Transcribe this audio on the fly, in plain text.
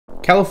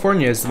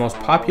California is the most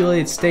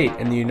populated state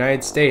in the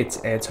United States,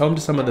 and it's home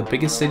to some of the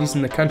biggest cities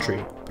in the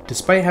country. But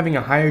despite having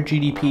a higher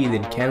GDP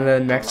than Canada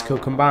and Mexico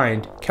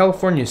combined,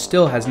 California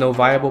still has no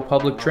viable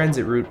public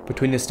transit route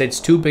between the state's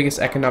two biggest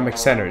economic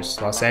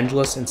centers, Los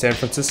Angeles and San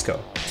Francisco.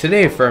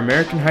 Today, for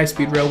American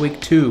High-Speed Rail Week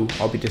 2,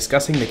 I'll be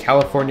discussing the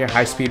California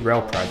High-Speed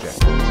Rail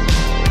Project.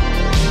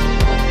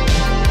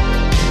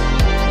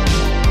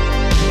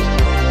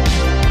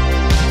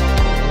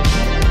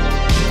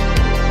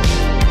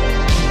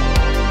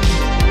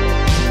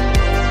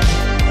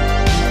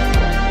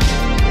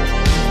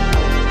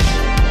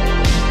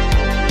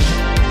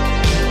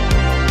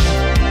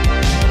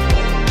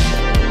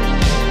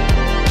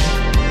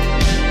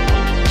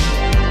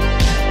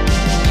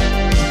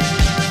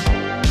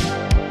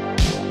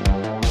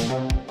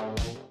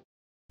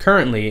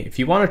 Currently, if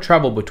you want to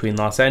travel between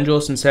Los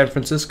Angeles and San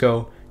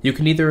Francisco, you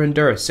can either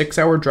endure a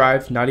 6-hour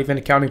drive, not even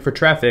accounting for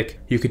traffic,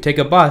 you could take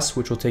a bus,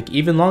 which will take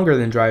even longer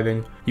than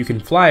driving, you can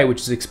fly,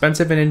 which is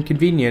expensive and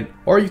inconvenient,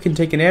 or you can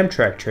take an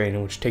Amtrak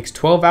train, which takes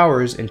 12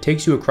 hours and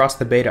takes you across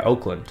the bay to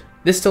Oakland.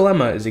 This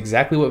dilemma is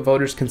exactly what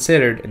voters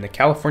considered in the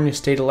California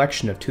state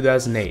election of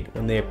 2008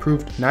 when they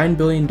approved $9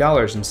 billion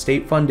in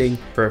state funding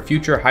for a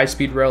future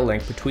high-speed rail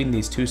link between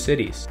these two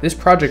cities. This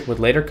project would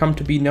later come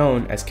to be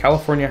known as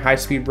California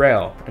High-Speed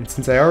Rail, and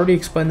since I already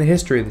explained the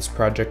history of this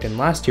project in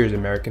last year's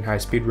American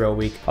High-Speed Rail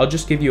Week, I'll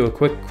just give you a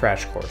quick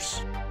crash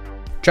course.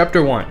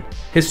 Chapter 1.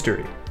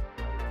 History.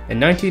 In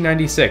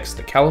 1996,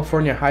 the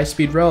California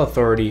High-Speed Rail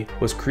Authority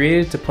was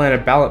created to plan a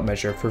ballot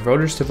measure for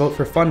voters to vote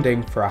for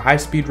funding for a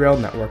high-speed rail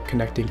network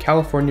connecting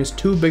California's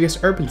two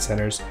biggest urban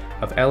centers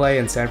of LA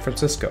and San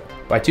Francisco.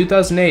 By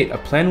 2008, a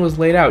plan was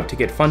laid out to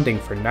get funding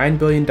for $9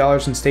 billion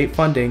in state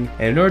funding,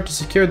 and in order to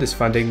secure this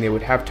funding, they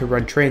would have to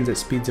run trains at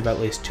speeds of at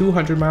least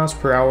 200 miles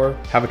per hour,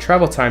 have a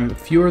travel time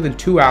of fewer than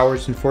 2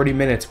 hours and 40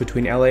 minutes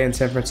between LA and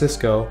San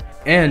Francisco,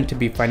 and to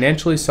be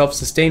financially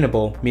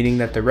self-sustainable, meaning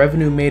that the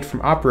revenue made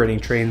from operating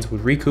trains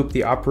would recoup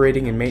the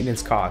operating and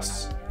maintenance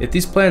costs. If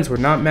these plans were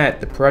not met,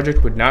 the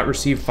project would not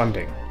receive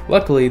funding.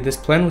 Luckily, this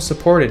plan was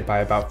supported by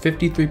about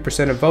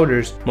 53% of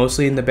voters,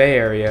 mostly in the Bay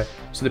Area,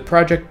 so the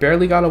project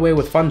barely got away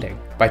with funding.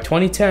 By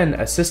 2010,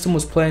 a system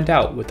was planned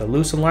out with a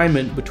loose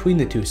alignment between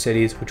the two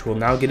cities, which we'll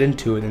now get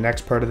into in the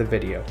next part of the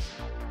video.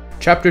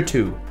 Chapter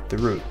 2. The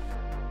route.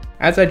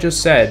 As I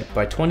just said,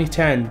 by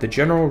 2010, the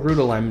general route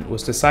alignment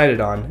was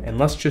decided on, and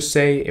let's just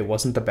say it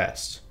wasn't the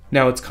best.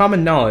 Now, it's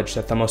common knowledge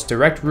that the most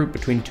direct route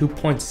between 2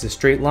 points is a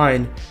straight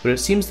line, but it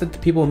seems that the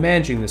people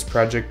managing this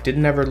project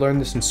didn't ever learn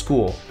this in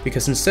school,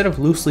 because instead of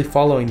loosely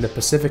following the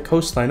Pacific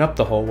coastline up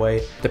the whole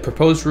way, the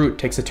proposed route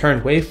takes a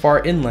turn way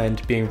far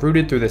inland, being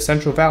routed through the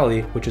Central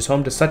Valley, which is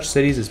home to such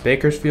cities as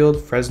Bakersfield,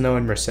 Fresno,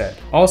 and Merced.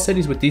 All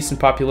cities with decent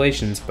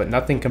populations, but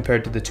nothing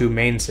compared to the two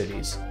main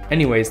cities.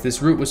 Anyways,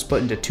 this route was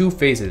split into 2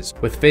 phases,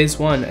 with Phase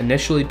 1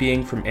 initially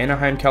being from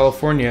Anaheim,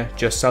 California,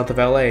 just south of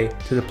LA,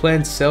 to the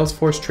planned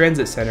Salesforce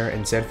Transit Center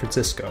in San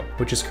Francisco,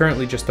 which is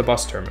currently just a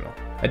bus terminal.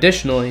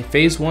 Additionally,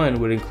 Phase 1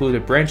 would include a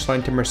branch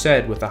line to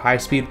Merced with a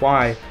high-speed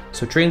Y,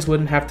 so trains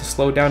wouldn't have to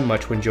slow down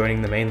much when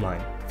joining the main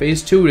line.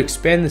 Phase 2 would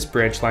expand this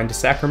branch line to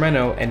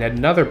Sacramento and add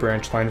another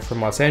branch line from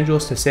Los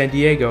Angeles to San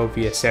Diego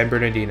via San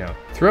Bernardino.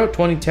 Throughout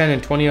 2010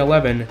 and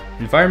 2011,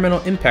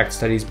 environmental impact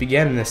studies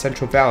began in the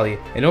Central Valley,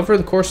 and over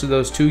the course of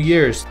those 2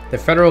 years, the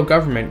federal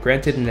government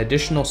granted an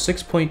additional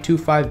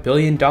 $6.25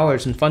 billion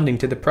in funding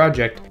to the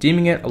project,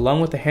 deeming it,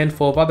 along with a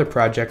handful of other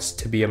projects,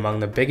 to be among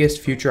the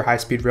biggest future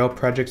high-speed rail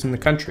projects in the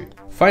country.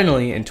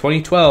 Finally, in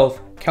 2012,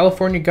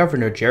 California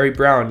Governor Jerry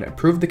Brown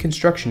approved the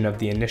construction of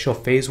the initial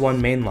Phase 1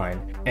 main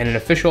line, and an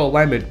official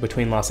alignment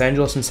between Los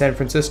Angeles and San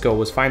Francisco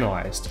was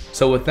finalized.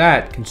 So with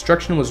that,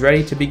 construction was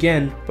ready to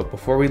begin, but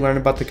before we learn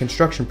about the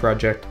construction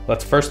project,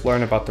 let's first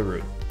learn about the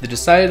route. The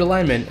decided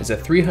alignment is a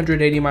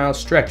 380-mile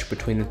stretch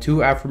between the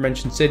two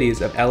aforementioned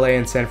cities of LA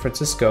and San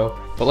Francisco,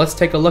 but let's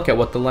take a look at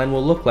what the line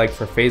will look like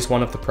for Phase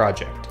 1 of the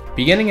project.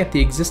 Beginning at the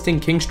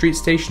existing King Street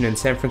station in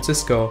San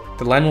Francisco,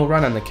 the line will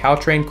run on the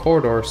Caltrain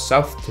corridor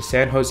south to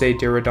San Jose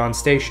de Rodon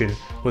station,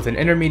 with an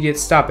intermediate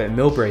stop at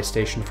Millbrae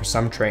station for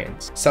some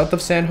trains. South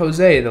of San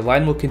Jose, the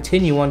line will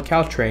continue on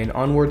Caltrain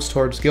onwards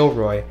towards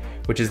Gilroy,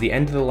 which is the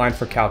end of the line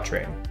for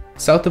Caltrain.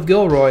 South of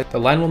Gilroy, the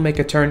line will make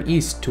a turn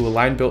east to a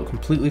line built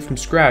completely from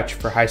scratch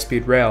for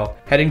high-speed rail,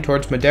 heading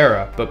towards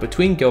Madera, but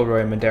between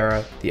Gilroy and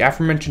Madera, the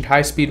aforementioned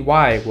high-speed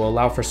Y will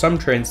allow for some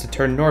trains to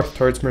turn north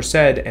towards Merced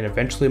and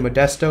eventually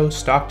Modesto,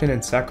 Stockton,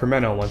 and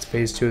Sacramento once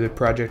Phase 2 of the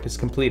project is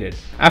completed.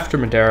 After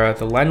Madera,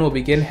 the line will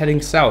begin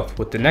heading south,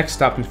 with the next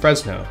stop in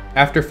Fresno.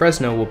 After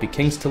Fresno will be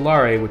Kings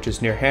Tulare, which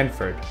is near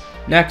Hanford.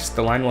 Next,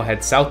 the line will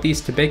head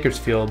southeast to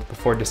Bakersfield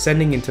before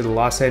descending into the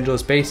Los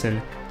Angeles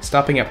Basin,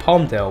 stopping at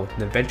Palmdale with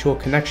an eventual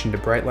connection to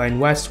Brightline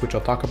West, which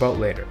I'll talk about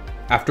later.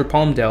 After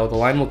Palmdale, the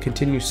line will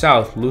continue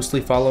south,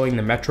 loosely following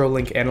the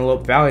Metrolink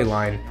Antelope Valley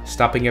line,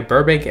 stopping at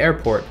Burbank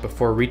Airport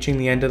before reaching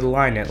the end of the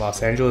line at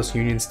Los Angeles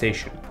Union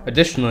Station.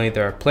 Additionally,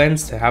 there are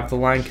plans to have the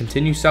line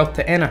continue south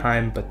to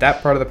Anaheim, but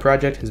that part of the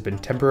project has been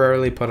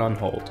temporarily put on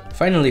hold.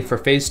 Finally, for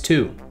Phase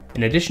 2.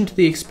 In addition to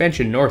the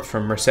expansion north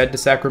from Merced to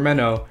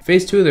Sacramento,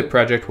 Phase 2 of the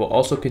project will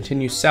also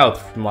continue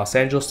south from Los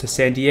Angeles to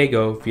San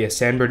Diego via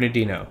San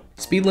Bernardino.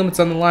 Speed limits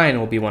on the line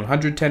will be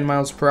 110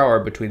 miles per hour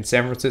between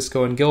San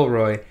Francisco and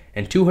Gilroy,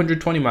 and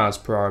 220 miles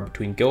per hour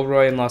between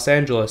Gilroy and Los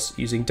Angeles,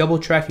 using double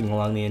tracking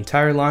along the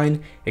entire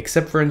line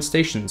except for in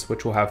stations,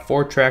 which will have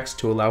 4 tracks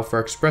to allow for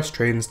express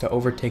trains to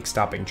overtake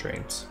stopping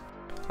trains.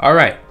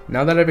 Alright,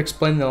 now that I've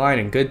explained the line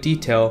in good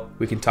detail,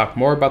 we can talk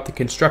more about the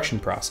construction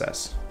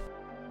process.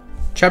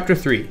 Chapter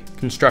 3.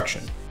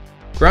 Construction.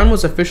 Ground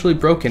was officially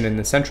broken in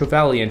the Central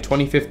Valley in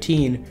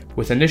 2015,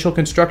 with initial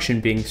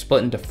construction being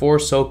split into 4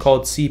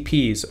 so-called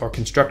CPs, or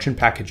construction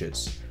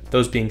packages.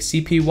 Those being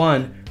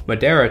CP1,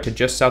 Madera to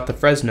just south of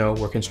Fresno,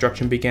 where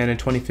construction began in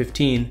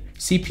 2015,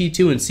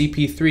 CP2 and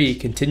CP3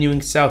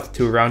 continuing south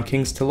to around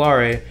Kings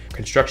Tulare,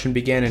 construction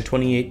began in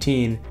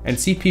 2018, and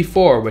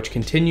CP4, which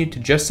continued to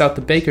just south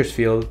of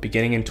Bakersfield,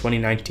 beginning in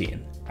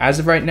 2019. As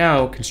of right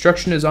now,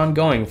 construction is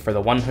ongoing for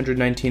the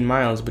 119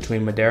 miles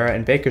between Madera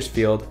and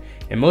Bakersfield,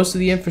 and most of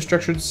the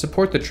infrastructure to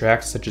support the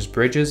tracks, such as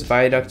bridges,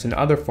 viaducts, and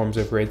other forms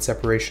of grade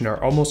separation,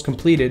 are almost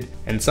completed,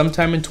 and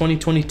sometime in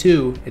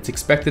 2022, it's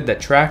expected that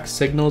tracks,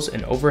 signals,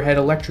 and overhead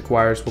electric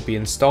wires will be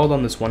installed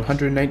on this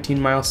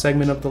 119-mile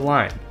segment of the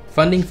line.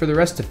 Funding for the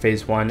rest of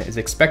Phase 1 is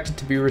expected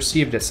to be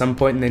received at some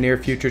point in the near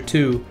future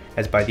too,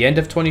 as by the end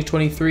of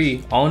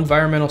 2023, all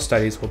environmental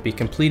studies will be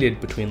completed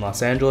between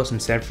Los Angeles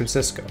and San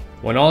Francisco.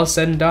 When all is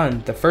said and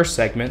done, the first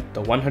segment,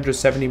 the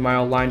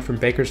 170-mile line from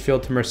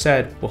Bakersfield to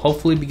Merced, will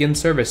hopefully begin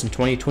service in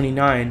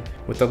 2029,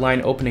 with the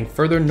line opening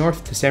further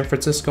north to San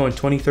Francisco in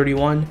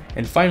 2031,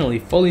 and finally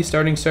fully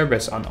starting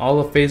service on all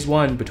of Phase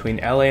 1 between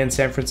LA and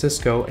San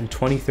Francisco in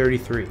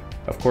 2033.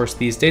 Of course,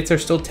 these dates are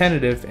still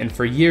tentative, and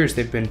for years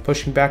they've been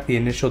pushing back the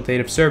initial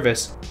date of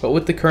service, but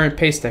with the current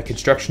pace that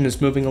construction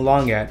is moving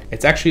along at,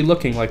 it's actually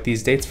looking like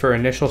these dates for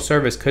initial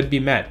service could be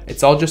met.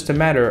 It's all just a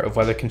matter of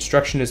whether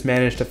construction is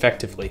managed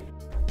effectively.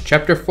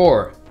 Chapter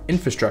 4.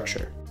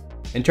 Infrastructure.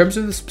 In terms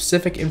of the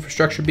specific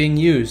infrastructure being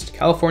used,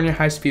 California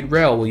High-Speed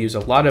Rail will use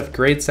a lot of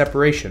grade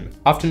separation,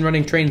 often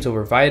running trains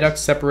over viaducts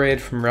separated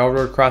from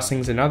railroad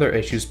crossings and other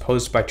issues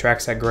posed by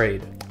tracks at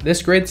grade.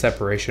 This grade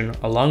separation,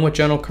 along with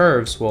gentle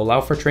curves, will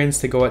allow for trains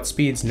to go at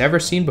speeds never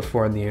seen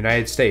before in the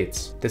United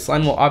States. This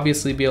line will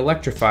obviously be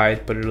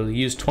electrified, but it'll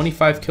use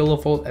 25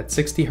 kV at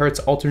 60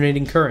 Hz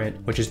alternating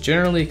current, which is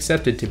generally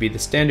accepted to be the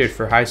standard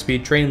for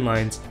high-speed train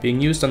lines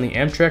being used on the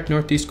Amtrak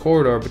Northeast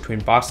Corridor between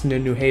Boston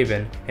and New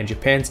Haven and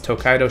Japan's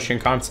Tokaido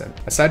Shinkansen.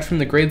 Aside from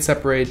the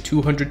grade-separated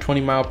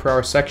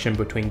 220-mile-per-hour section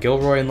between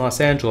Gilroy and Los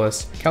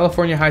Angeles,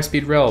 California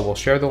High-Speed Rail will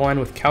share the line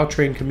with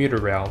Caltrain commuter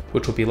rail,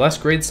 which will be less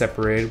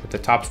grade-separated with a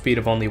top speed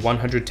of only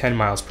 110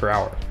 miles per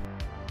hour.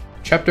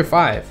 Chapter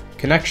 5.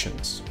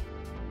 Connections.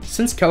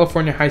 Since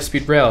California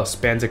High-Speed Rail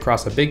spans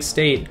across a big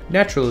state,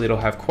 naturally it'll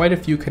have quite a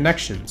few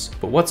connections,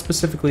 but what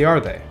specifically are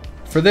they?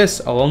 For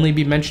this, I'll only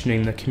be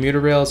mentioning the commuter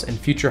rails and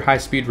future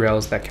high-speed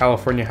rails that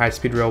California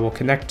High-Speed Rail will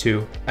connect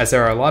to, as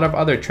there are a lot of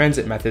other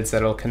transit methods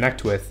that it'll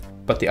connect with,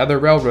 but the other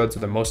railroads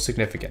are the most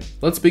significant.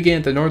 Let's begin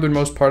at the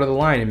northernmost part of the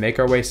line and make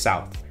our way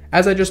south.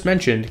 As I just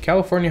mentioned,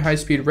 California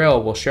High-Speed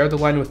Rail will share the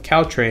line with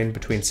Caltrain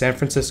between San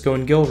Francisco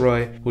and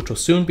Gilroy, which will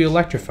soon be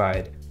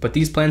electrified, but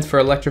these plans for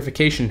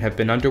electrification have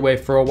been underway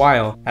for a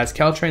while, as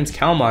Caltrain's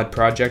CalMod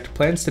project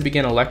plans to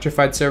begin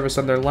electrified service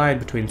on their line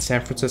between San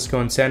Francisco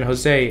and San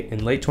Jose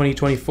in late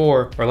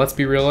 2024, or let's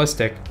be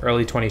realistic,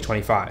 early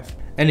 2025.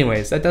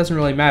 Anyways, that doesn't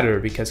really matter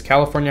because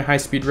California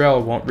High-Speed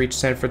Rail won't reach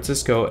San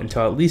Francisco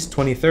until at least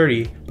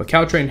 2030, but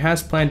Caltrain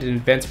has planned in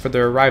advance for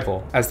their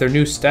arrival, as their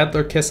new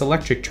Stadler-Kiss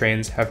electric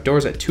trains have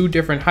doors at 2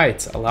 different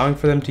heights, allowing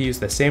for them to use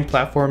the same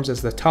platforms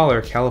as the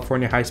taller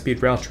California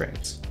High-Speed Rail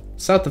trains.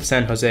 South of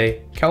San Jose,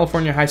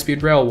 California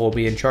High-Speed Rail will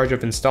be in charge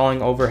of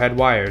installing overhead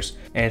wires,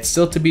 and it's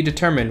still to be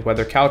determined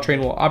whether Caltrain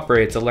will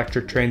operate its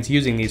electric trains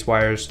using these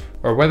wires,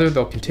 or whether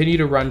they'll continue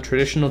to run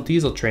traditional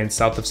diesel trains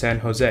south of San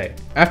Jose.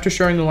 After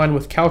sharing the line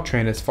with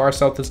Caltrain as far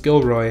south as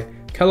Gilroy,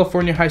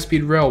 California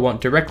High-Speed Rail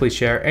won't directly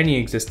share any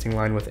existing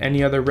line with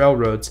any other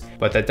railroads,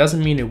 but that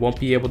doesn't mean it won't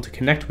be able to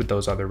connect with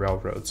those other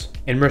railroads.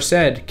 In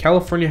Merced,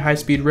 California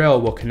High-Speed Rail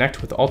will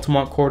connect with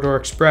Altamont Corridor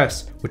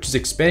Express, which is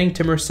expanding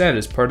to Merced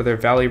as part of their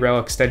Valley Rail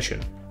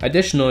extension.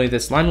 Additionally,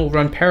 this line will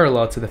run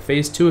parallel to the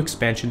Phase 2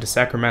 expansion to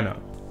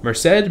Sacramento.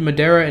 Merced,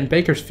 Madera, and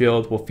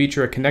Bakersfield will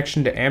feature a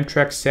connection to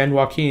Amtrak's San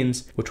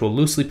Joaquin's, which will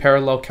loosely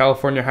parallel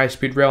California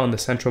High-Speed Rail in the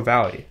Central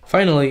Valley.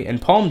 Finally, in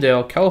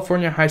Palmdale,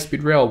 California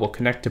High-Speed Rail will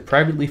connect to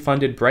privately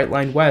funded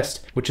Brightline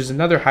West, which is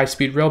another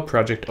high-speed rail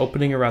project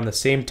opening around the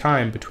same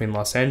time between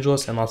Los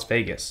Angeles and Las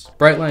Vegas.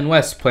 Brightline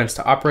West plans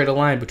to operate a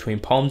line between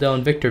Palmdale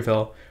and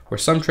Victorville, where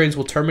some trains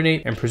will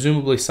terminate and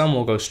presumably some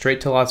will go straight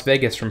to Las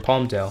Vegas from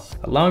Palmdale,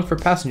 allowing for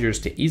passengers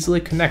to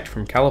easily connect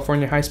from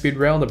California High-Speed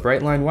Rail to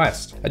Brightline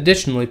West.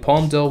 Additionally,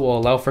 Palmdale will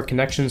allow for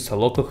connections to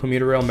local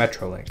commuter rail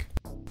Metrolink.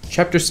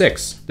 Chapter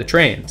 6. The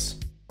Trains.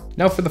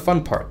 Now for the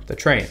fun part, the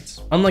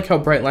trains. Unlike how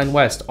Brightline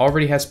West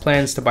already has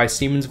plans to buy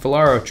Siemens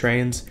Velaro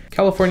trains,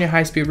 California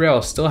High-Speed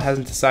Rail still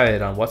hasn't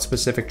decided on what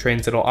specific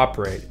trains it'll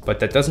operate,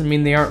 but that doesn't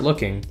mean they aren't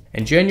looking.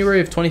 In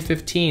January of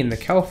 2015, the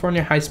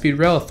California High-Speed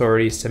Rail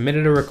Authority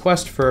submitted a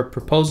request for a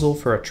proposal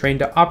for a train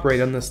to operate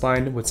on this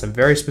line with some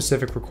very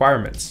specific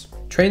requirements.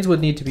 Trains would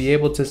need to be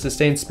able to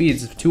sustain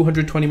speeds of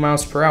 220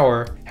 miles per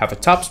hour, have a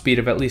top speed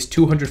of at least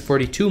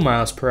 242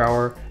 miles per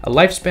hour, a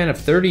lifespan of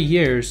 30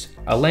 years,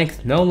 a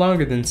length no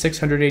longer than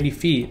 680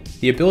 feet,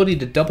 the ability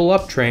to double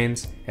up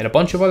trains, and a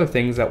bunch of other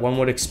things that one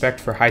would expect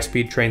for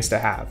high-speed trains to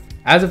have.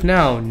 As of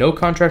now, no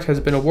contract has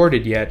been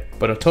awarded yet,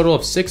 but a total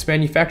of 6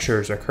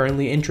 manufacturers are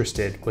currently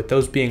interested, with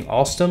those being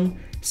Alstom,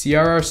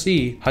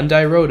 CRRC,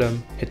 Hyundai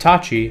Rotem,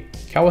 Hitachi,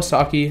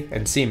 Kawasaki,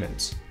 and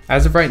Siemens.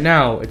 As of right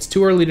now, it's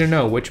too early to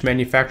know which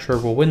manufacturer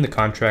will win the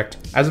contract.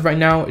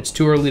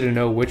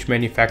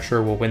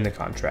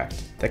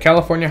 The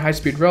California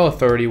High-Speed Rail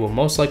Authority will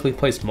most likely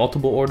place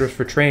multiple orders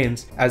for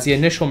trains, as the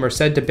initial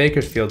Merced to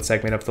Bakersfield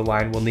segment of the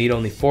line will need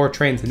only 4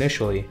 trains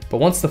initially, but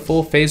once the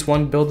full Phase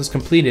 1 build is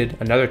completed,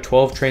 another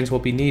 12 trains will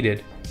be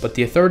needed. But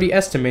the authority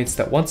estimates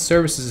that once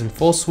service is in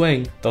full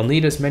swing, they'll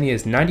need as many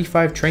as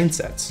 95 train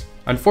sets.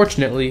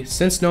 Unfortunately,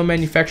 since no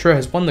manufacturer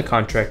has won the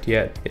contract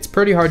yet, it's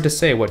pretty hard to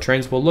say what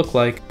trains will look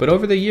like, but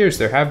over the years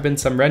there have been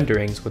some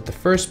renderings, with the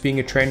first being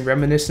a train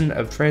reminiscent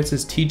of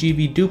France's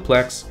TGV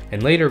Duplex,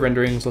 and later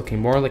renderings looking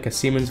more like a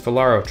Siemens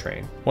Velaro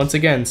train, once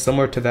again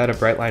similar to that of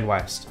Brightline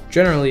West.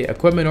 Generally,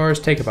 equipment orders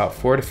take about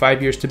 4 to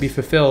 5 years to be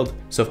fulfilled,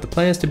 so if the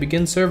plan is to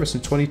begin service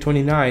in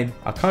 2029,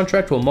 a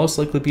contract will most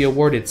likely be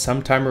awarded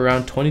sometime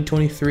around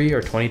 2023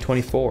 or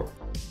 2024.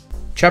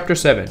 Chapter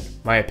 7.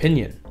 My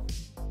Opinion.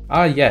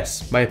 Ah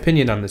yes, my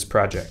opinion on this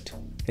project.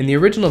 In the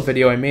original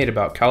video I made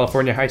about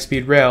California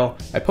High-Speed Rail,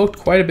 I poked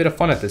quite a bit of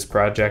fun at this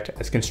project,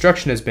 as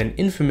construction has been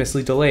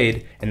infamously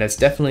delayed, and that's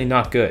definitely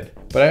not good.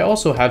 But I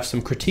also have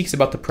some critiques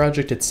about the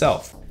project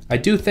itself. I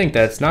do think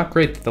that it's not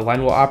great that the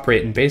line will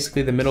operate in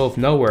basically the middle of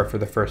nowhere for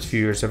the first few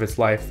years of its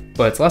life,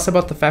 but it's less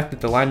about the fact that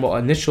the line will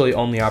initially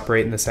only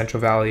operate in the Central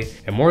Valley,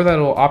 and more that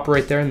it will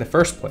operate there in the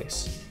first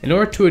place. In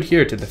order to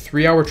adhere to the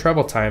 3-hour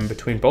travel time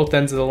between both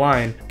ends of the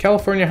line,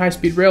 California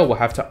High-Speed Rail will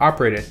have to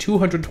operate at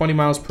 220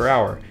 miles per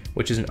hour,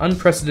 which is an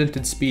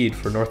unprecedented speed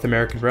for North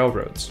American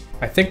railroads.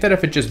 I think that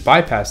if it just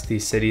bypassed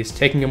these cities,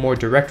 taking a more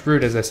direct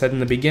route as I said in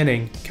the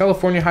beginning,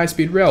 California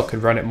High-Speed Rail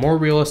could run at more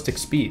realistic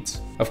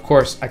speeds. Of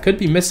course, I could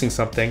be missing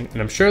something,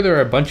 and I'm sure there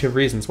are a bunch of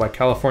reasons why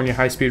California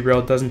High-Speed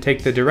Rail doesn't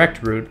take the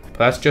direct route, but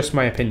that's just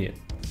my opinion.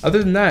 Other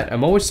than that,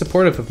 I'm always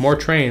supportive of more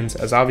trains,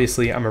 as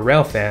obviously I'm a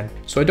rail fan,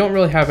 so I don't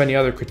really have any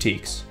other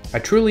critiques. I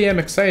truly am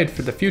excited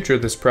for the future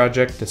of this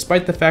project,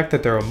 despite the fact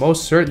that there will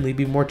most certainly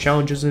be more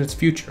challenges in its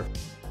future.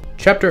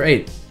 Chapter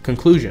 8.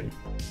 Conclusion.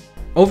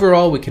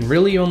 Overall, we can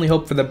really only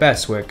hope for the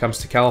best when it comes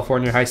to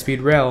California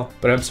High-Speed Rail,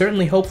 but I'm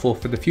certainly hopeful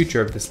for the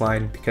future of this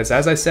line because,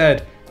 as I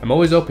said, I'm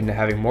always open to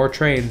having more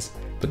trains,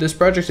 but this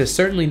project is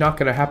certainly not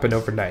going to happen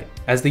overnight.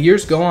 As the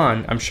years go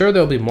on, I'm sure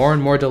there will be more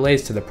and more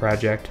delays to the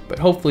project, but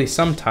hopefully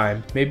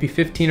sometime, maybe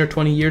 15 or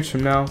 20 years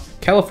from now,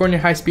 California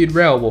High-Speed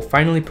Rail will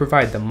finally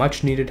provide the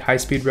much-needed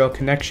high-speed rail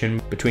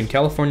connection between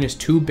California's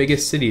 2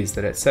 biggest cities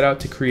that it set out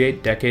to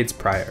create decades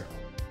prior.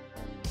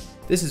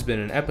 This has been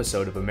an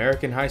episode of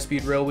American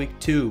High-Speed Rail Week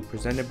 2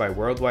 presented by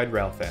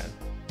WorldwideRailfan.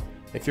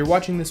 If you're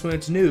watching this when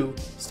it's new,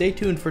 stay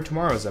tuned for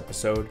tomorrow's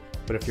episode,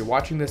 but if you're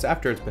watching this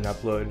after it's been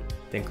uploaded,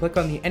 then click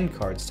on the end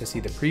cards to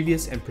see the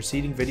previous and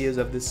preceding videos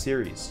of this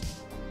series.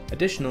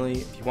 Additionally,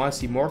 if you want to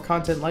see more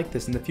content like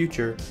this in the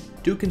future,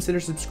 do consider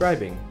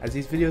subscribing, as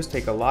these videos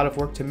take a lot of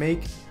work to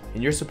make,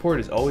 and your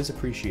support is always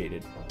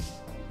appreciated.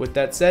 With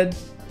that said,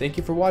 thank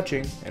you for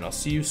watching, and I'll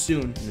see you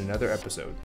soon in another episode.